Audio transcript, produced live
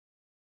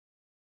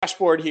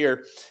dashboard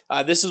here.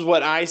 This is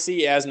what I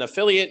see as an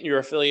affiliate. Your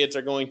affiliates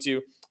are going to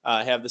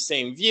have the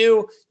same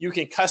view. You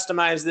can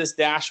customize this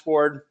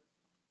dashboard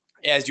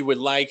as you would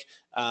like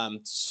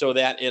so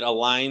that it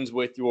aligns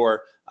with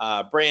your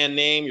brand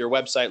name, your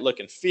website look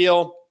and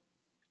feel,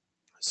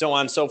 so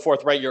on and so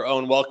forth. Write your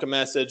own welcome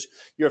message.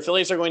 Your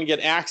affiliates are going to get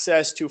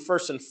access to,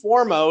 first and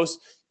foremost,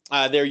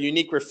 their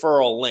unique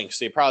referral links.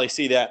 So you probably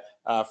see that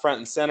front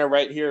and center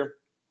right here.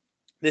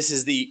 This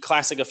is the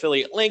classic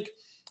affiliate link,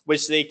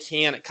 which they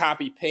can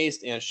copy,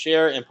 paste, and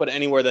share and put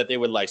anywhere that they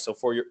would like. So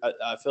for your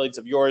affiliates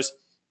of yours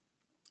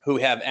who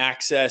have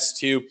access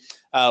to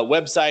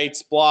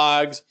websites,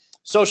 blogs,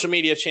 social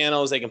media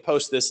channels, they can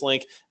post this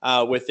link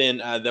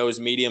within those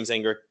mediums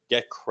and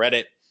get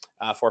credit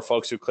for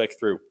folks who click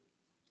through.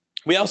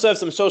 We also have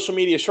some social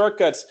media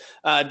shortcuts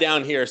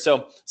down here.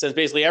 So since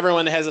basically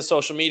everyone has a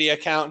social media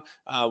account,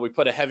 we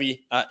put a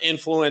heavy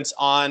influence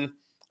on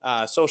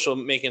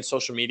making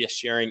social media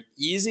sharing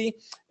easy.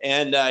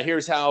 And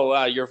here's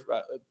how your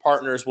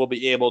partners will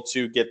be able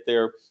to get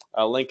their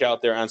link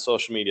out there on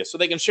social media. So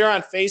they can share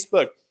on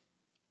Facebook.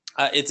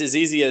 It's as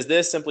easy as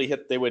this.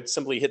 They would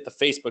simply hit the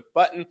Facebook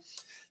button.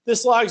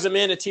 This logs them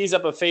in. It tees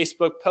up a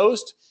Facebook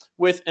post.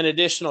 With an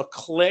additional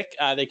click,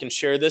 they can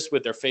share this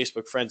with their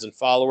Facebook friends and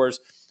followers,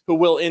 who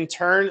will in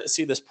turn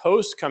see this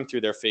post come through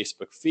their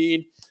Facebook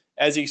feed.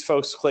 As these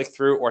folks click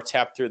through or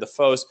tap through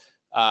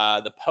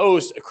the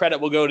post credit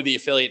will go to the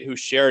affiliate who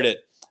shared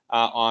it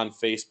on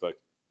Facebook.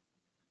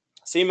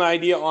 Same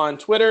idea on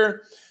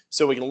Twitter.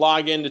 So we can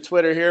log into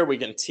Twitter here. We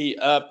can tee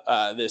up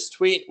this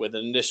tweet with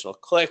an additional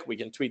click. We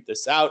can tweet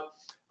this out.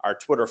 Our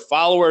Twitter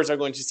followers are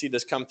going to see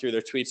this come through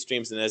their tweet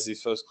streams. And as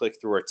these folks click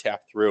through or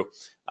tap through,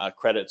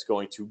 credit's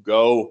going to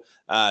go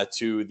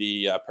to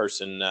the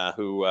person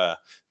who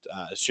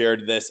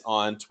shared this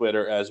on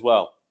Twitter as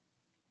well.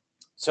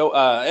 So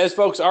as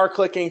folks are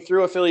clicking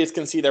through, affiliates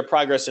can see their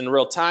progress in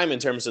real time in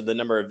terms of the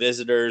number of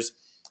visitors,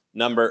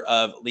 number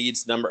of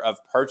leads, number of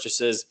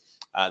purchases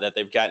that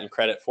they've gotten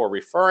credit for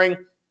referring.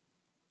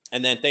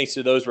 And then thanks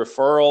to those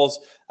referrals,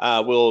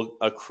 we'll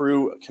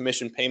accrue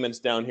commission payments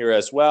down here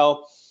as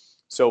well.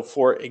 So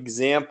for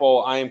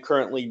example, I am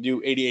currently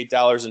due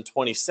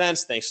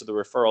 $88.20 thanks to the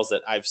referrals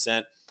that I've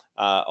sent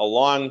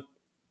along.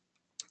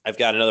 I've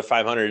got another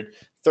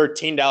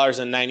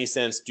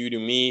 $513.90 due to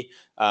me.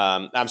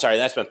 I'm sorry,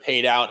 that's been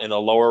paid out in the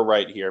lower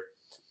right here.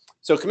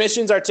 So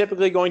commissions are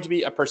typically going to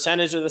be a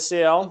percentage of the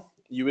sale.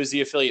 You as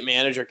the affiliate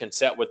manager can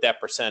set what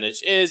that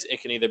percentage is.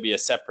 It can either be a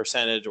set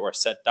percentage or a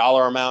set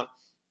dollar amount,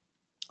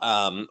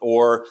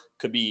 or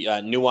could be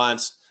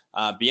nuanced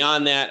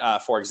beyond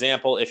that. For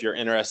example, if you're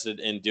interested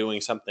in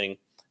doing something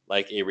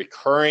like a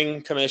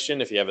recurring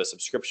commission, if you have a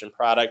subscription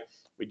product,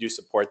 we do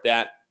support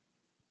that.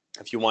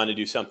 If you want to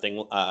do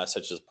something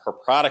such as per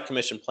product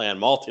commission plan,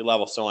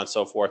 multi-level, so on and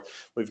so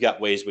forth, we've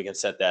got ways we can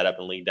set that up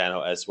in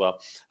LeadDyno as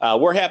well.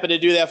 We're happy to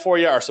do that for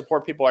you. Our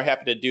support people are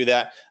happy to do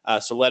that.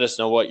 So let us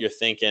know what you're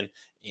thinking,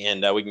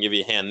 and we can give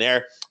you a hand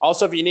there.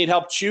 Also, if you need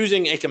help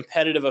choosing a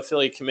competitive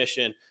affiliate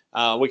commission,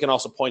 we can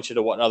also point you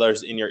to what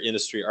others in your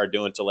industry are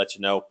doing to let you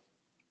know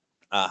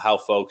how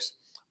folks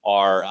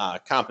are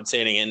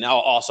compensating. And I'll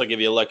also give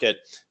you a look at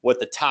what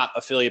the top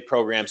affiliate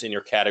programs in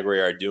your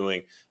category are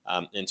doing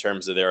in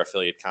terms of their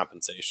affiliate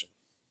compensation.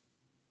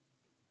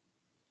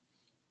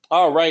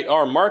 All right,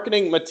 our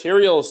marketing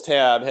materials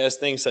tab has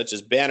things such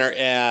as banner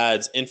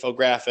ads,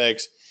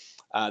 infographics.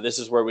 This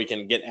is where we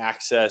can get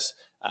access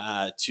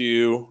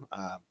to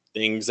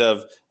things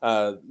of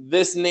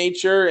this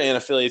nature, and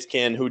affiliates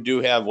who do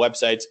have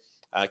websites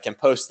can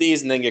post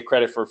these and then get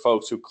credit for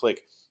folks who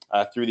click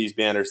through these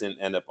banners and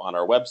end up on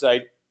our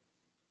website.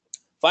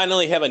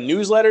 Finally, have a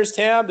newsletters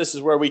tab. This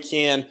is where we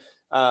can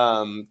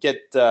get,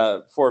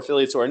 for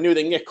affiliates who are new,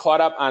 they can get caught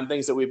up on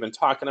things that we've been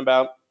talking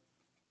about.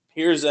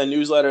 Here's a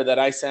newsletter that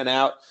I sent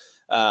out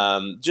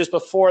just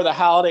before the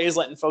holidays,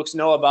 letting folks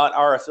know about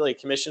our affiliate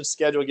commission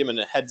schedule, giving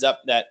a heads up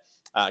that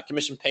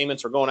commission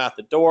payments were going out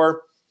the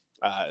door.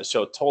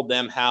 So told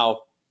them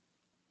how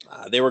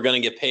they were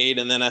going to get paid.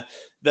 And then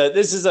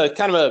this is a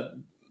kind of a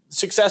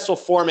successful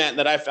format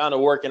that I found to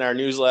work in our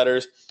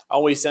newsletters.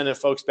 Always sending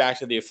folks back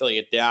to the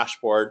affiliate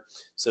dashboard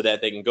so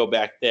that they can go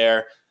back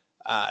there.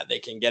 They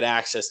can get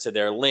access to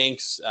their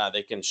links.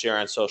 They can share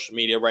on social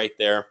media right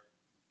there.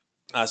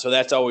 So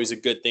that's always a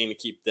good thing to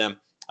keep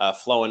them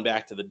flowing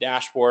back to the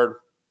dashboard.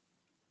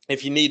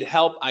 If you need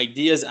help,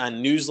 ideas on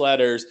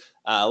newsletters,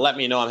 let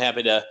me know. I'm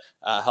happy to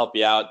help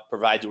you out,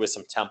 provide you with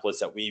some templates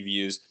that we've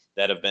used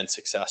that have been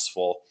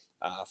successful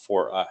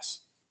for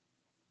us.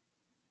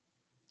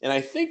 And I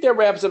think that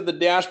wraps up the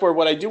dashboard.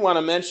 What I do want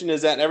to mention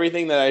is that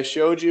everything that I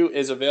showed you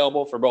is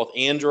available for both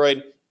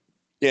Android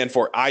and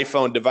for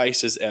iPhone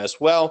devices as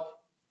well.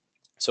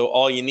 So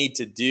all you need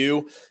to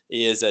do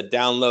is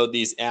download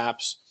these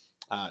apps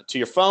to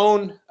your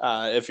phone.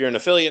 If you're an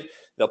affiliate,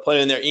 they'll put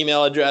in their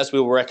email address. We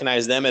will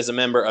recognize them as a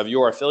member of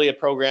your affiliate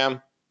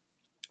program,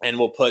 and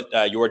we'll put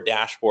your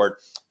dashboard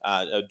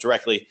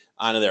directly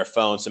onto their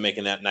phone, so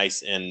making that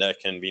nice and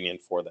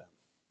convenient for them.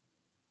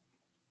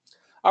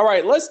 All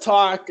right, let's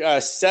talk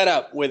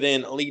setup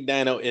within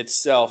LeadDyno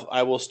itself.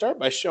 I will start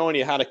by showing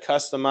you how to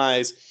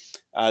customize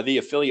the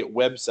affiliate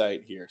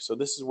website here. So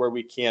this is where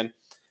we can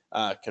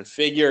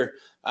configure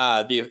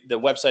the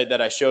website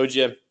that I showed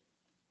you.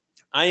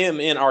 I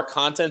am in our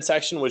content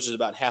section, which is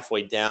about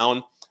halfway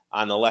down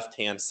on the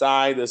left-hand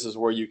side. This is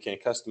where you can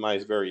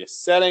customize various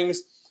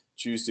settings.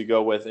 Choose to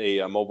go with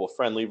a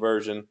mobile-friendly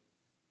version.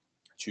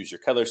 Choose your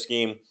color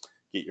scheme.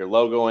 Get your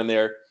logo in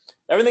there.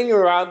 Everything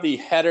around the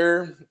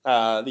header,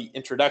 the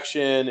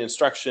introduction,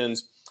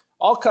 instructions,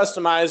 all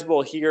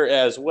customizable here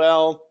as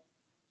well.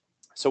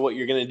 So what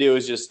you're going to do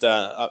is just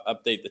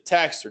update the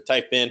text or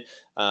type in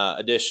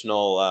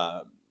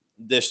additional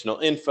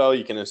info.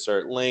 You can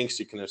insert links,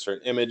 you can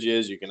insert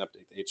images, you can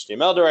update the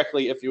HTML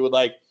directly if you would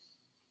like.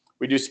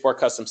 We do support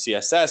custom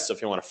CSS, so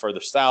if you want to further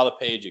style the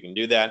page, you can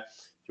do that.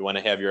 If you want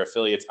to have your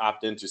affiliates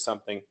opt into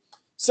something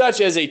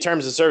such as a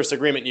terms of service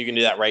agreement, you can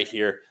do that right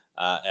here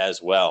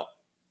as well.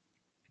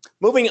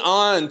 Moving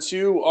on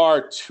to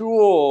our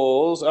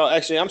tools. Oh,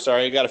 actually, I'm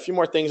sorry. I got a few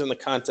more things in the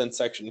content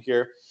section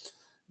here.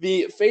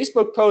 The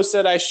Facebook post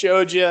that I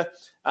showed you,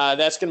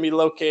 that's going to be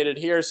located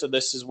here. So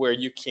this is where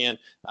you can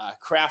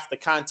craft the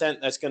content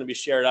that's going to be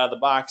shared out of the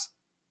box.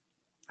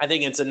 I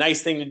think it's a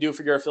nice thing to do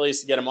for your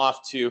affiliates to get them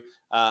off to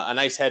a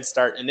nice head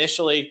start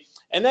initially,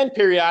 and then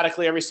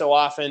periodically, every so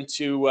often,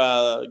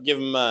 to give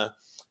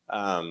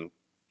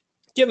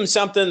them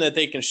something that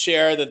they can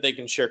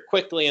share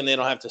quickly, and they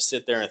don't have to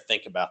sit there and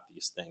think about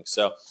these things.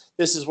 So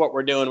this is what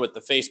we're doing with the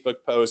Facebook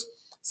post.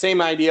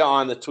 Same idea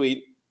on the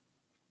tweet.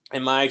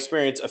 In my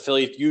experience,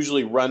 affiliates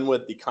usually run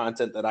with the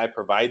content that I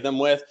provide them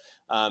with.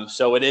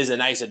 So it is a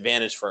nice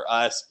advantage for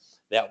us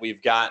that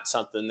we've got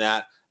something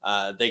that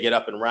they get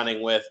up and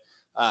running with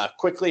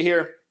quickly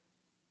here.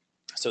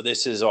 So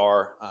this is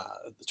our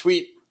the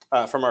tweet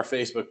from our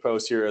Facebook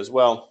post here as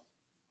well.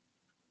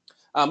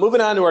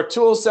 Moving on to our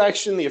tools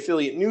section, the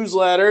affiliate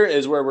newsletter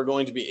is where we're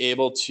going to be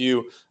able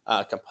to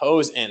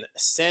compose and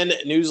send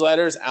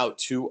newsletters out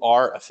to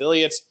our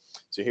affiliates.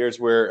 So here's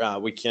where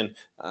we can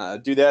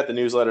do that, the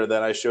newsletter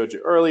that I showed you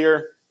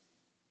earlier.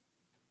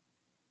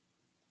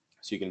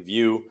 So you can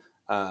view,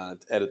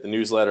 edit the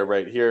newsletter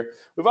right here.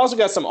 We've also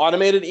got some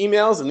automated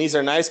emails, and these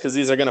are nice because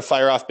these are going to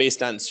fire off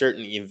based on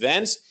certain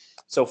events.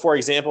 So for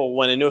example,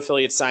 when a new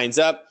affiliate signs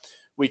up,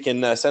 we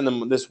can send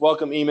them this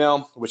welcome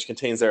email, which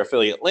contains their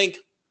affiliate link,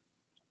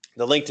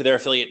 the link to their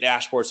affiliate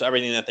dashboard, so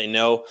everything that they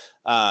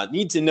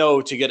need to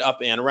know to get up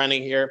and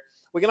running here.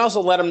 We can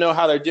also let them know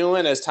how they're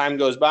doing as time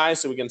goes by,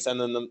 so we can send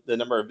them the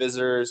number of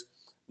visitors,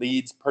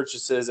 leads,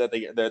 purchases that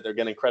they're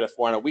getting credit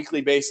for on a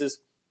weekly basis.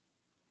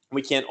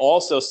 We can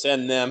also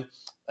send them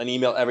an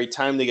email every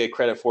time they get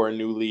credit for a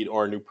new lead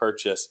or a new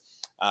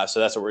purchase. So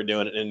that's what we're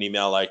doing in an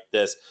email like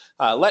this.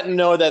 Letting them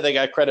know that they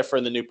got credit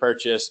for the new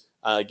purchase,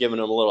 giving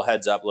them a little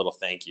heads up, little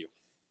thank you.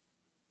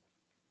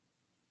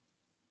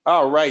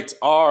 All right,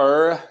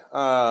 our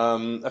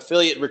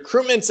affiliate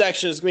recruitment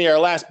section is going to be our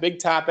last big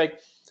topic,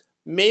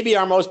 maybe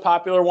our most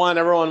popular one.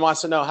 Everyone wants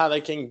to know how they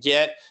can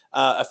get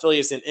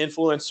affiliates and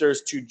influencers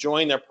to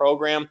join their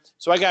program.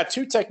 So I got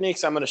two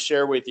techniques I'm going to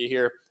share with you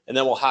here, and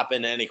then we'll hop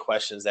into any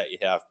questions that you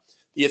have.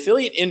 The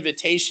affiliate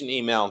invitation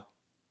email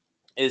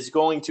is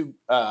going to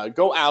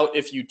go out,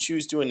 if you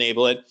choose to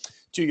enable it,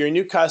 to your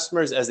new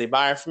customers as they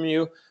buy from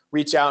you.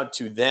 Reach out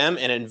to them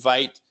and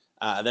invite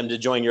them to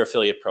join your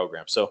affiliate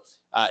program. So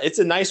it's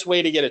a nice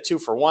way to get a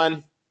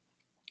 2-for-1.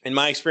 In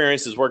my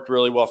experience, has worked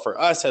really well for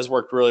us, has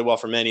worked really well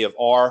for many of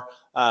our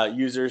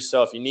users.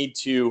 So if you need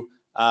to,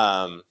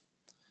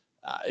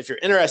 if you're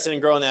interested in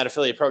growing that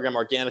affiliate program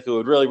organically, we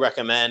would really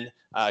recommend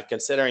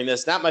considering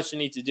this. Not much you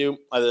need to do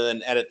other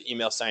than edit the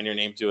email, sign your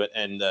name to it,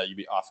 and you'll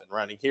be off and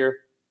running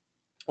here.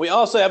 We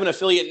also have an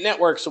affiliate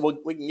network, so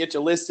we can get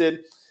you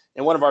listed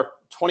in one of our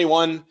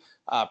 21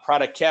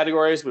 product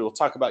categories. We will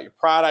talk about your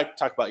product,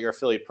 talk about your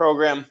affiliate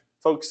program.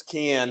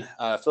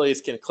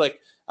 Affiliates can click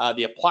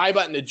the apply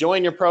button to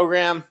join your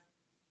program,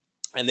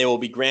 and they will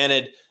be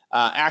granted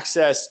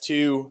access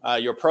to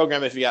your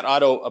program if you got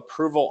auto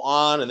approval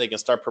on, and they can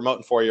start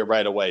promoting for you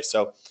right away.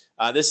 So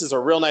this is a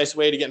real nice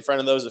way to get in front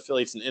of those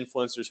affiliates and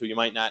influencers who you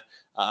might not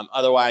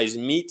otherwise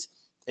meet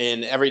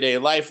in everyday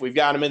life. We've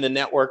got them in the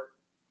network.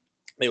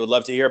 They would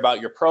love to hear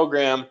about your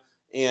program,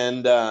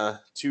 and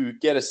to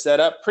get it set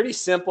up, pretty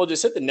simple.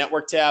 Just hit the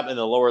network tab in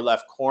the lower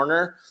left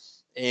corner,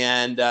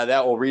 and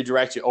that will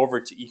redirect you over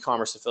to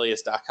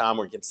ecommerceaffiliates.com,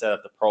 where you can set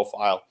up the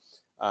profile,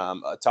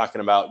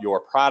 talking about your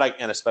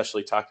product and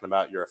especially talking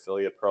about your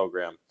affiliate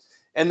program.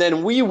 And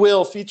then we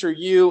will feature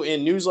you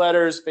in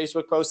newsletters,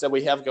 Facebook posts that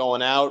we have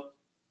going out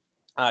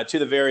to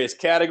the various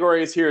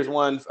categories. Here's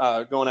one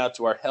going out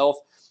to our health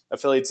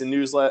affiliates and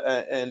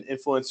newsletter and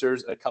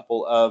influencers a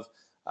couple of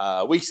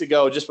weeks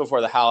ago, just before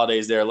the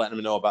holidays there, letting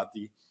them know about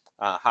the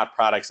hot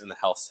products in the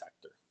health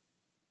sector.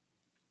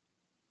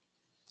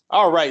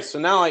 All right, so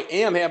now I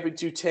am happy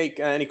to take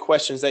any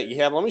questions that you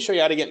have. Let me show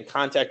you how to get in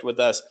contact with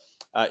us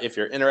if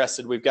you're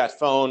interested. We've got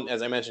phone,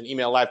 as I mentioned,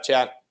 email, live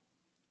chat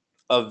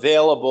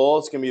available.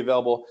 It's going to be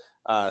available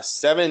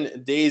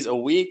 7 days a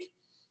week.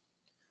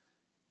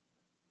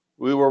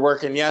 We were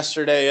working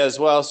yesterday as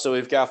well, so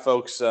we've got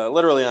folks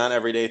literally on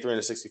every day,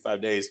 365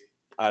 days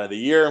out of the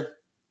year.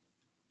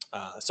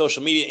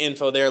 Social media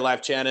info there,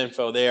 live chat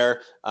info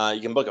there.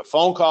 You can book a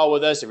phone call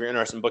with us if you're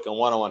interested in booking a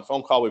one-on-one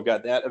phone call. We've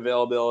got that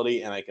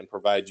availability, and I can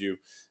provide you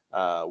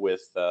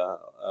with a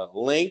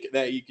link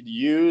that you could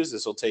use.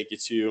 This will take you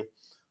to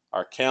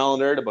our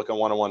calendar to book a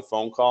one-on-one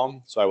phone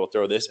call. So I will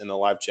throw this in the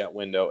live chat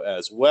window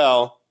as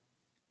well.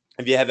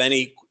 If you have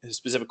any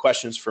specific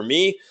questions for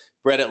me,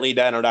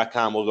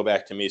 Brett@LeadDyno.com will go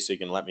back to me so you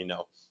can let me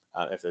know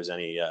if there's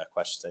any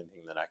questions,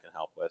 anything that I can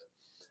help with.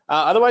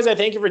 Otherwise, I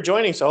thank you for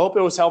joining. So I hope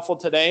it was helpful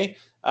today.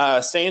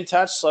 Stay in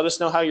touch. Let us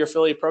know how your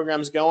affiliate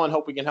program is going.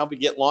 Hope we can help you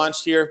get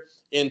launched here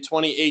in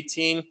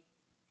 2018.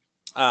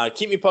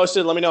 Keep me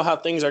posted. Let me know how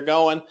things are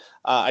going.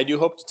 I do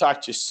hope to talk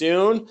to you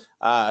soon.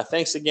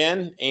 Thanks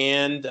again,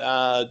 and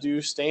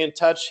do stay in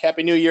touch.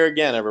 Happy New Year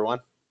again, everyone.